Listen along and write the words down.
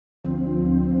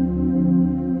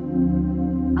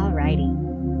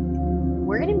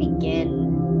we're going to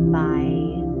begin by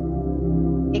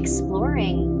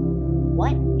exploring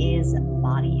what is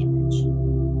body image.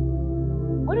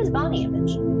 What is body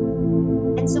image?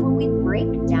 And so when we break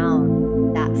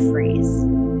down that phrase,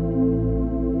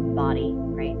 body,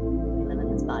 right? We live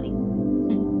in this body.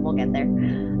 We'll get there.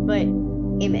 But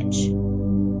image,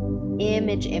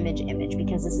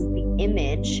 because this is the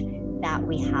image that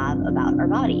we have about our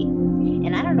body.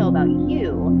 And I don't know about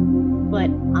you, but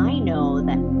I know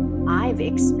that I've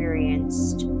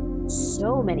experienced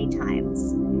so many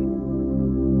times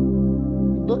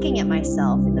looking at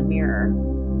myself in the mirror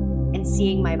and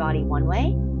seeing my body one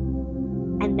way,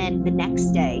 and then the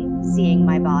next day seeing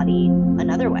my body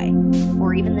another way,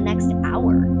 or even the next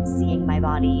hour seeing my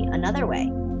body another way.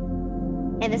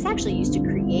 And this actually used to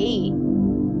create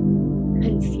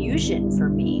confusion for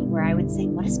me, where I would say,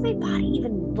 what does my body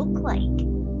even look like?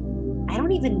 I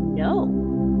don't even know.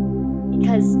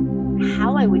 Because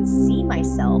how I would see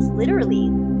myself,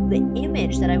 literally the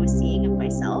image that I was seeing of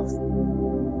myself,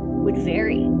 would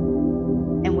vary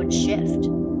and would shift.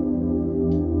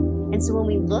 And so when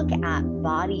we look at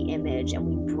body image and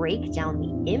we break down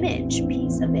the image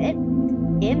piece of it,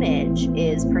 image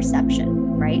is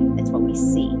perception, right? It's what we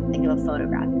see. Think of a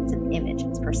photograph. It's an image.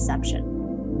 It's perception.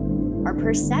 Our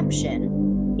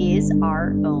perception is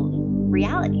our own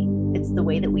reality. It's the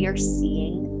way that we are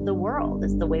seeing the world.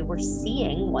 It's the way we're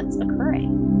seeing what's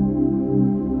occurring.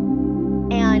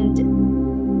 And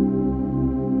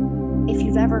if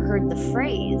you've ever heard the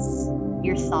phrase,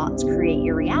 your thoughts create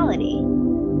your reality,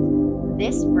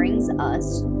 this brings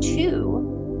us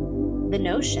to the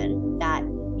notion that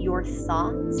your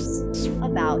thoughts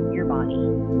about your body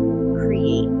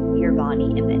create your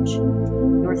body image.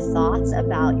 Your thoughts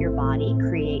about your body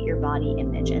create your body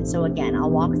image. And so again,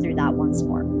 I'll walk through that once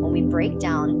more. When we break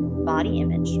down body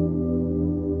image,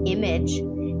 image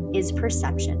is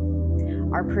perception.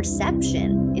 Our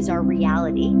perception is our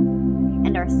reality,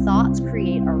 and our thoughts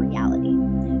create our reality.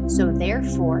 So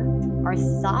therefore, our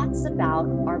thoughts about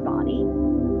our body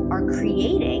are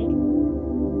creating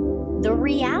the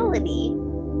reality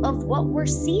of what we're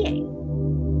seeing.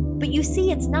 But you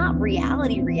see, it's not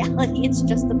reality, it's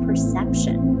just the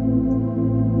perception.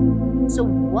 So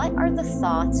what are the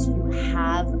thoughts you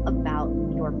have about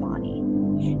your body?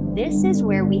 This is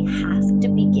where we have to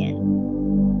begin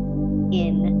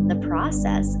in the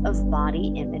process of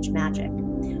body image magic.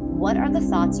 What are the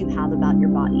thoughts you have about your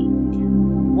body?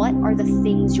 What are the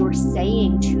things you're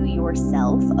saying to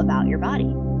yourself about your body?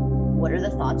 What are the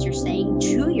thoughts you're saying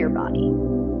to your body?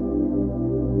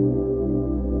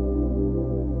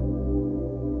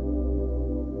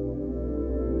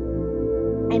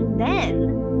 And then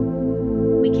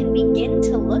we can begin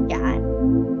to look at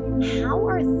how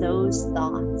are those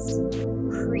thoughts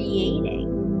creating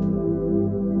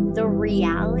the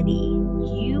reality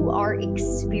you are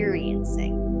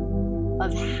experiencing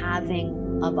of having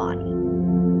a body.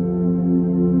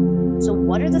 So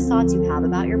what are the thoughts you have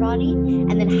about your body?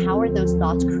 And then how are those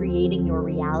thoughts creating your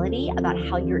reality about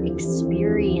how you're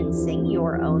experiencing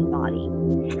your own body?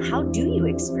 How do you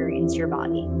experience your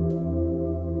body?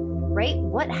 Right?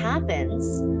 What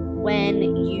happens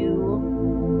when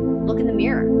you look in the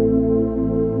mirror?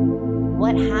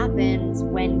 What happens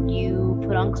when you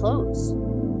put on clothes?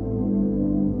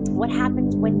 What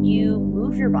happens when you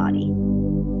move your body?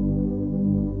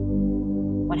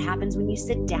 What happens when you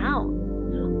sit down?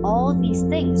 All of these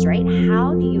things, right?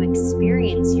 How do you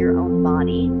experience your own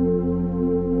body?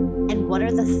 And what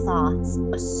are the thoughts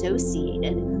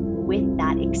associated with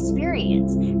that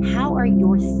experience? How are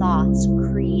your thoughts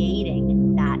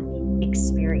creating that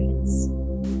experience?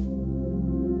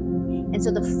 And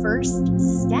so the first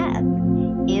step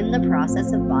in the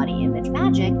process of body image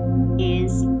magic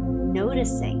is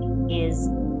noticing, is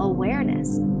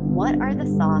awareness. What are the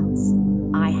thoughts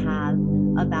I have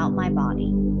about my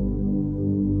body?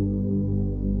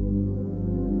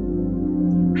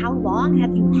 How long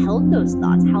have you held those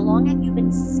thoughts? How long have you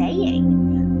been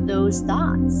saying those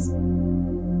thoughts?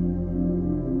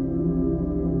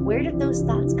 Where did those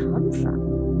thoughts come from?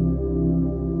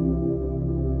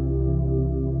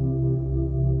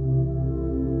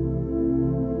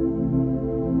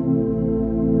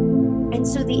 And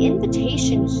so the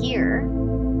invitation here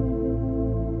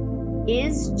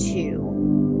is to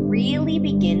really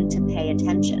begin to pay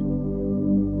attention.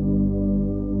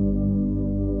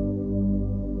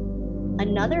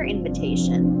 Another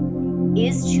invitation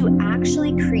is to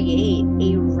actually create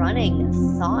a running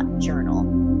thought journal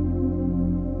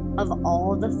of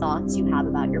all the thoughts you have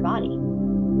about your body.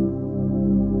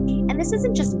 And this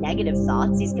isn't just negative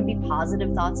thoughts, these can be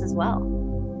positive thoughts as well.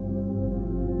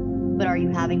 But are you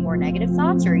having more negative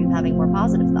thoughts or are you having more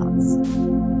positive thoughts?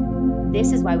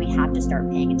 This is why we have to start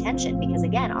paying attention, because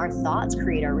again, our thoughts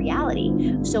create our reality.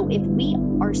 So if we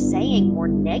are saying more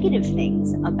negative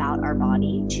things about our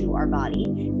body to our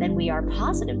body than we are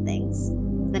positive things,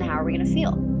 then how are we going to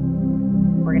feel?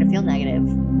 We're going to feel negative.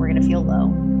 We're going to feel low.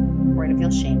 We're going to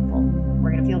feel shameful.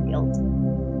 We're going to feel guilt.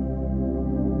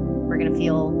 We're going to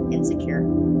feel insecure.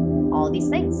 All of these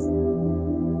things.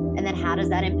 And then how does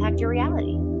that impact your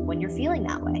reality when you're feeling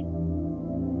that way?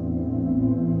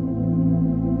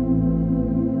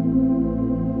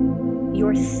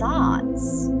 Your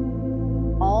thoughts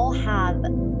all have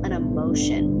an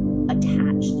emotion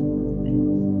attached to it.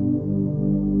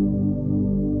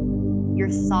 Your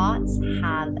thoughts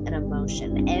have an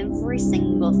emotion. Every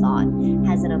single thought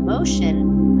has an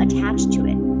emotion attached to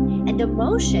it. And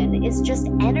emotion is just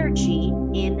energy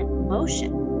in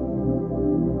motion.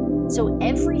 So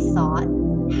every thought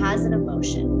has an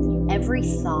emotion. Every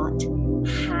thought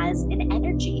has an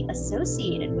energy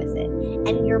associated with it.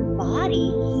 And your body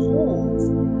holds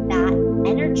that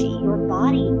energy. Your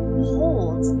body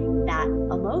holds that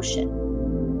emotion.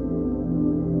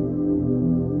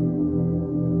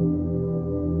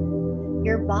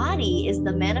 Your body is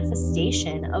the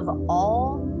manifestation of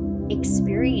all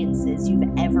experiences you've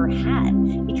ever had,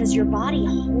 because your body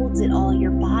holds it all.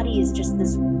 Your body is just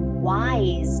this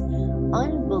wise,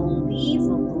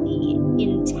 unbelievably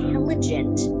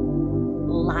intelligent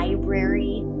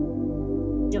library,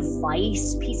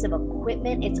 device, piece of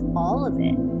equipment. It's all of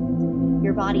it.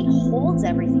 Your body holds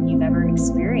everything you've ever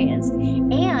experienced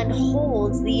and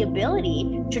holds the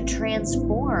ability to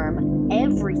transform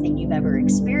everything you've ever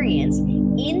experienced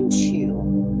into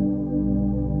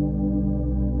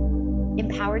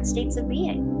empowered states of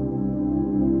being.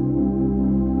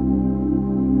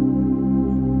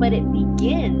 But it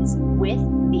begins with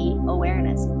the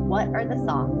awareness. What are the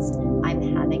thoughts I'm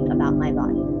having about my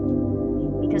body?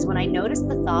 Because when I notice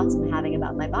the thoughts I'm having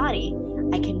about my body,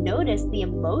 I can notice the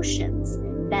emotions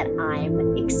that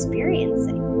I'm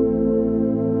experiencing.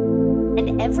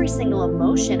 And every single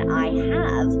emotion I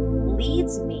have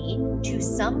leads me to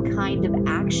some kind of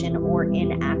action or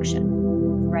inaction,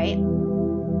 right?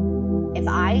 If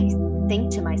I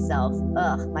think to myself,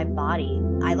 ugh, my body,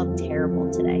 I look terrible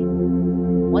today.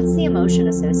 What's the emotion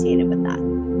associated with that?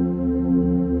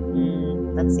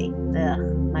 Let's see. Ugh,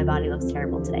 my body looks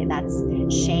terrible today. That's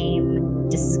shame,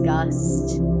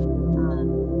 disgust.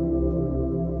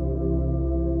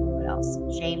 What else?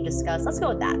 Shame, disgust. Let's go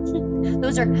with that.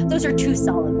 Those are two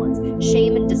solid ones.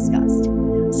 Shame and disgust.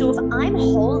 So if I'm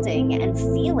holding and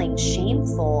feeling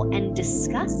shameful and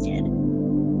disgusted,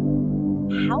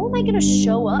 how am I going to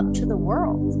show up to the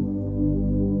world?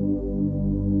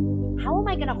 How am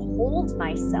I going to hold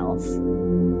myself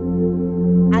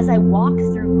as I walk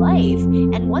through life?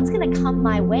 And what's going to come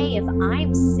my way if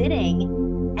I'm sitting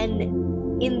and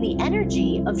in the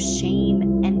energy of shame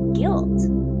and guilt?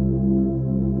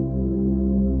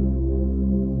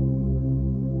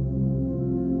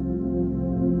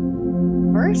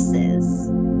 Versus,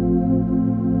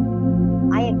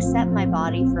 I accept my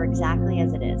body for exactly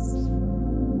as it is.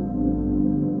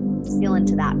 Let's feel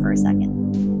into that for a second.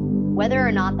 Whether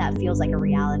or not that feels like a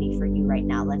reality for you right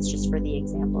now, let's just for the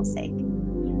example's sake.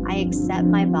 I accept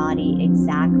my body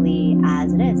exactly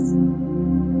as it is.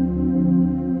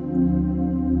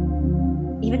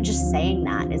 Even just saying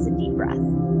that is a deep breath,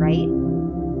 right?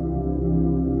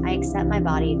 I accept my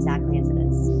body exactly as it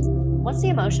is. What's the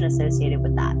emotion associated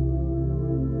with that?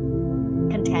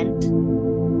 Content,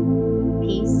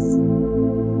 peace,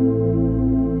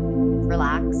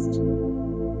 relaxed,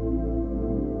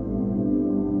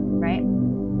 right?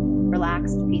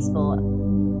 Relaxed, peaceful,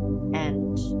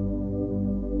 and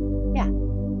yeah,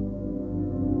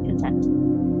 content.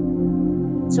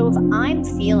 So if I'm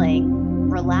feeling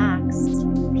relaxed,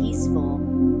 peaceful,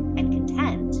 and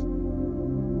content,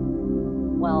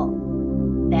 well,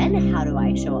 then how do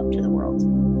I show up to the world?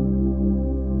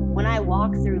 When I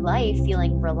walk through life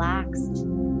feeling relaxed,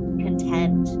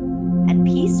 content, and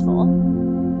peaceful,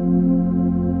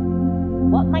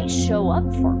 what might show up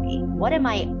for me? What am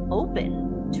I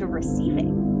open to receiving?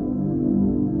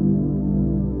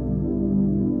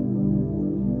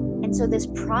 And so this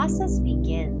process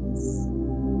begins,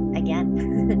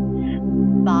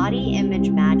 again, body image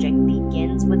magic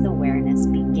begins with awareness,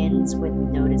 begins with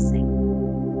noticing.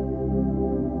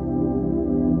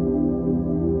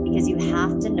 Because you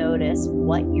have to notice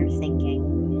what you're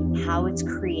thinking, how it's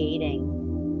creating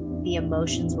the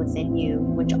emotions within you,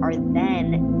 which are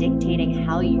then dictating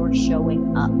how you're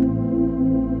showing up.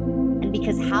 And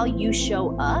because how you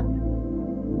show up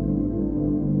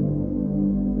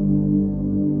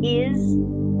is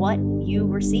what you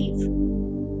receive,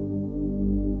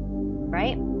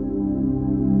 right?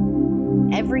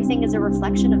 Everything is a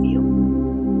reflection of you.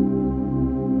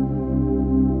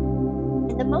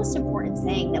 And the most important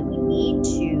thing that we need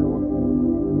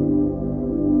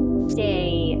to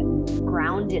stay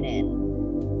grounded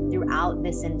in throughout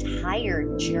this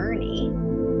entire journey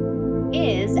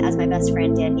is, as my best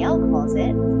friend Danielle calls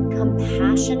it,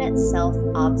 compassionate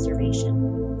self-observation.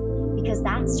 Because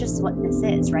that's just what this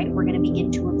is, right? We're going to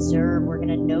begin to observe, we're going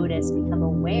to notice, become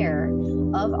aware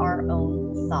of our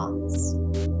own thoughts,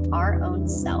 our own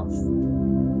self.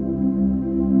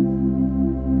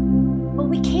 But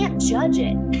we can't judge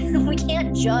it. We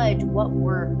can't judge what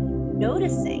we're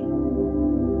noticing,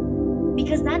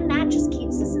 because then that just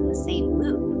keeps us in the same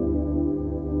loop.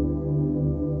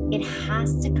 It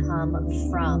has to come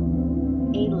from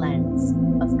a lens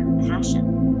of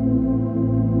compassion.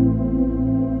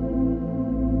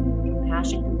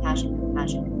 Compassion, compassion,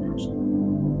 compassion, compassion.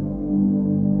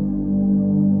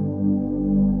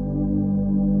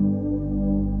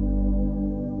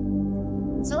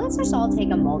 So let's just all take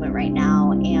a moment right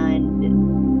now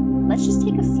and let's just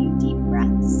take a few deep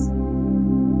breaths.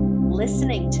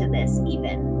 Listening to this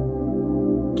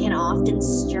even can often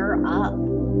stir up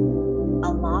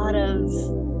a lot of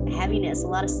heaviness, a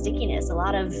lot of stickiness, a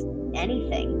lot of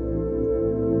anything.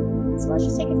 So let's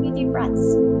just take a few deep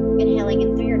breaths. Inhaling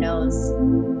in through your nose.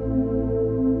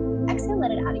 Exhale,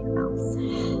 let it out of your mouth.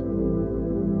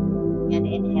 And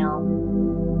inhale.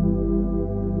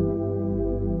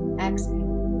 Exhale.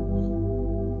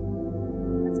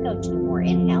 Let's go 2 more.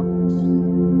 Inhale.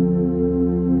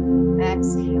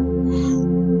 Exhale.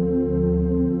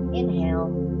 Inhale.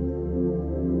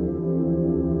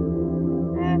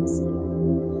 Exhale.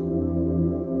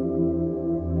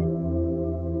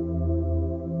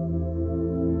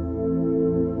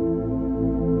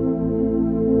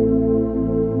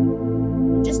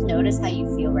 Just notice how you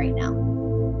feel right now.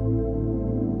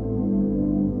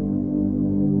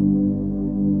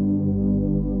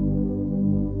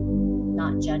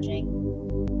 Not judging.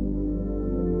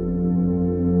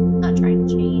 Not trying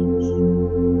to change.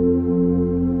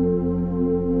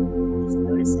 Just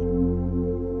noticing.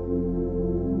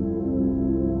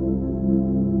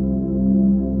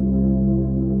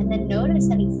 And then notice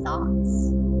any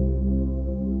thoughts.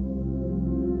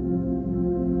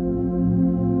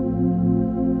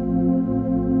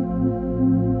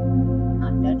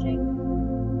 Not judging.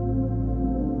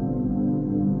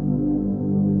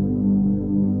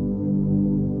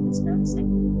 Just noticing.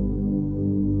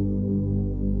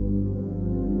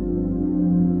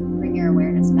 Bring your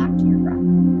awareness back to your breath.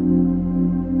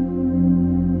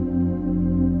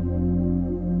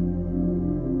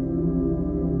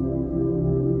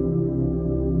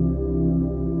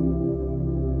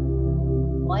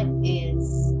 What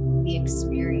is the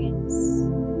experience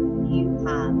you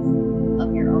have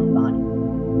of your own body?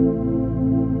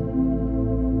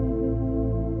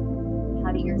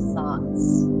 How do your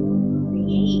thoughts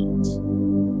create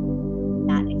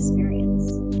that experience?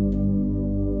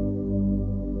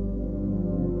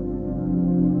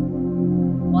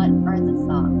 What are the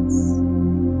thoughts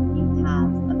you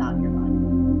have about your body?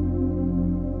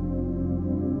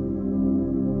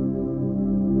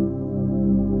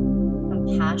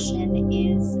 Compassion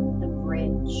is the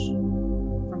bridge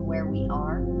from where we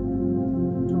are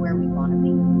to where we want to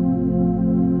be.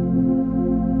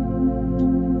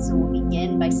 So we'll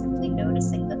begin by simply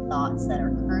noticing the thoughts that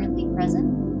are currently present.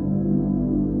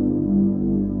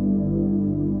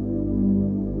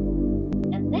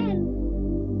 And then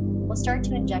we'll start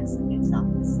to inject some new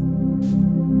thoughts.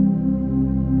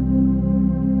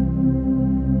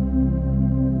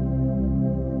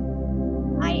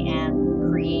 I am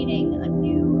creating a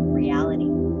new reality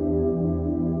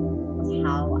of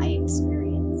how I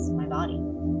experience my body.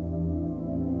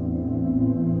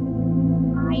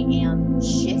 I am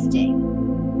shifting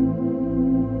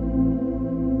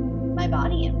my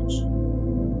body image.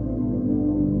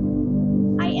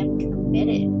 I am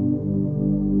committed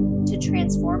to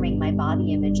transforming my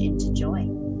body image into joy.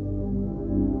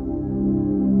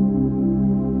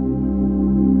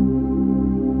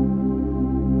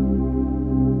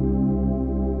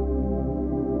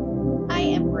 I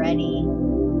am ready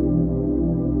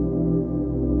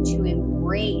to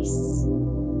embrace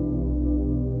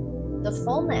the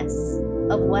fullness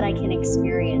of what I can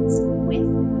experience with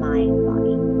my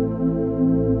body.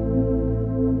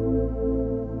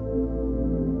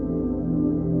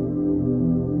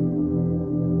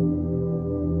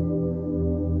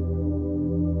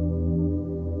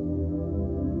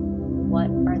 What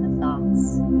are the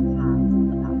thoughts you have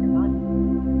about your body?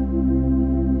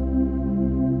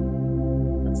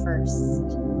 But first,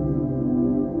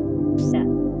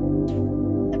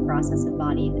 process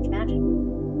embodying the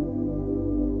magic.